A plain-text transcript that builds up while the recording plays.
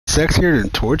sexier than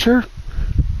torture?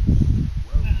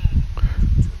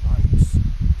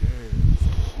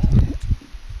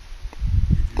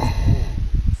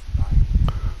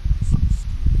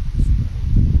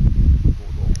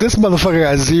 This motherfucker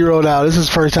got zeroed out. This is his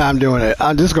first time doing it.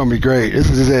 This is gonna be great. This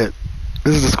is it.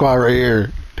 This is the squad right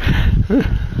here.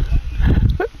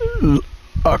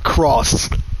 Across.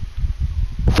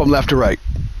 From left to right.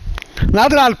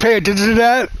 Not that I pay attention to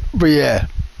that, but yeah.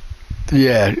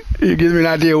 Yeah. It gives me an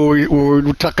idea when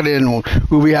we're tucking in,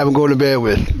 who we haven't gone to bed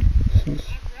with.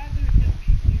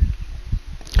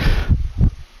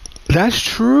 That's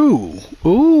true.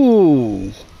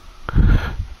 Ooh.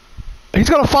 He's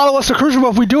gonna follow us to Crucible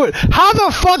if we do it. How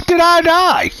the fuck did I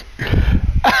die?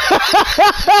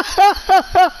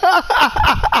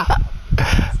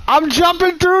 I'm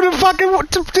jumping through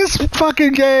this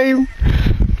fucking game.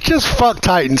 Just fuck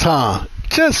Titans, huh?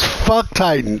 Just fuck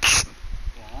Titans.